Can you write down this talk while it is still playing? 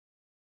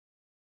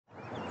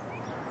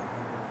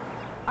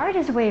Art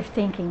is a way of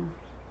thinking.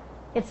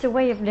 It's a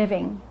way of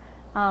living.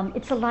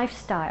 It's a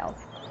lifestyle.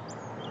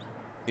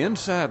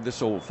 Inside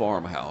this old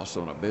farmhouse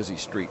on a busy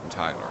street in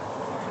Tyler,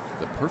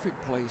 the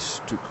perfect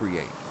place to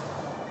create.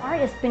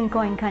 Art has been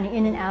going kind of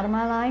in and out of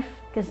my life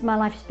because my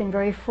life has been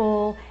very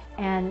full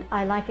and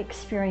I like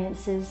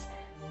experiences.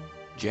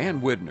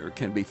 Jan Widner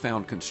can be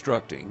found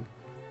constructing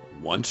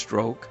one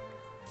stroke,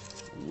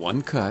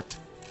 one cut,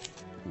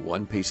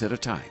 one piece at a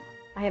time.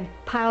 I have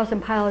piles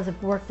and piles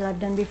of work that I've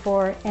done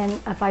before, and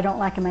if I don't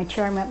like them, I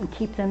tear them up and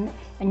keep them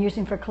and use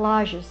them for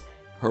collages.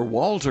 Her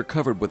walls are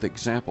covered with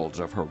examples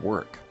of her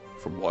work,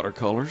 from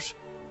watercolors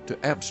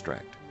to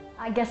abstract.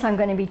 I guess I'm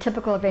going to be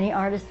typical of any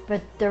artist,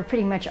 but they're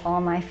pretty much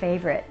all my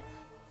favorite.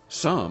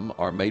 Some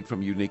are made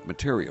from unique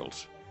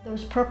materials.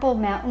 Those purple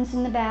mountains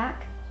in the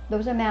back,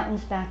 those are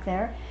mountains back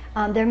there.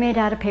 They're made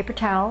out of paper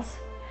towels.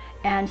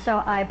 And so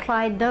I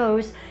applied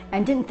those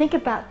and didn't think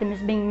about them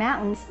as being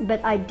mountains,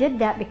 but I did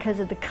that because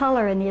of the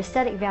color and the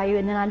aesthetic value,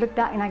 and then I look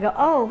back and I go,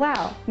 oh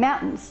wow,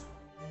 mountains.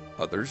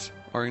 Others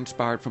are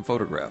inspired from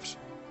photographs.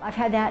 I've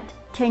had that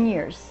 10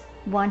 years,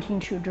 wanting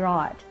to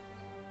draw it.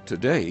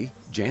 Today,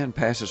 Jan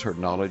passes her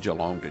knowledge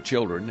along to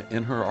children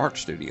in her art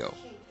studio.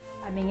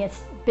 I mean,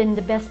 it's been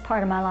the best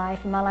part of my life,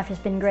 and my life has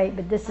been great,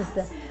 but this is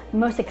the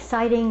most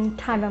exciting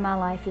time of my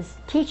life, is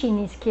teaching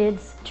these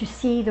kids to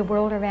see the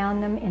world around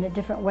them in a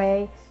different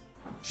way.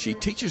 She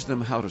teaches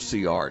them how to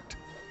see art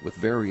with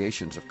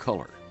variations of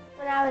color.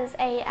 When I was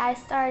 8, I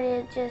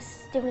started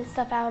just doing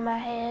stuff out of my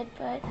head,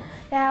 but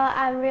now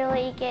I'm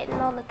really getting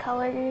all the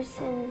colors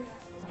and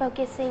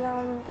focusing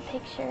on the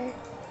picture.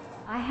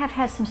 I have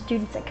had some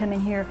students that come in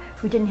here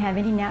who didn't have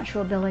any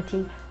natural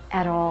ability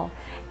at all,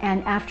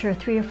 and after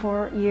 3 or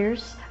 4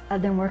 years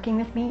of them working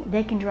with me,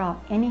 they can draw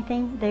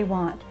anything they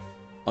want.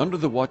 Under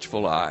the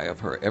watchful eye of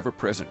her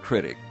ever-present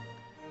critic,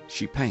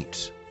 she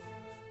paints,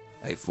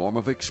 a form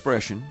of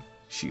expression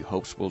she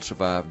hopes will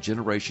survive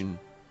generation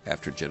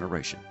after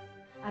generation.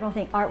 I don't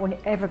think art will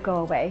ever go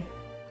away.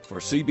 For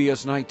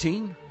CBS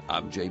 19,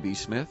 I'm J.B.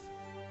 Smith,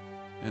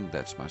 and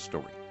that's my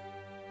story.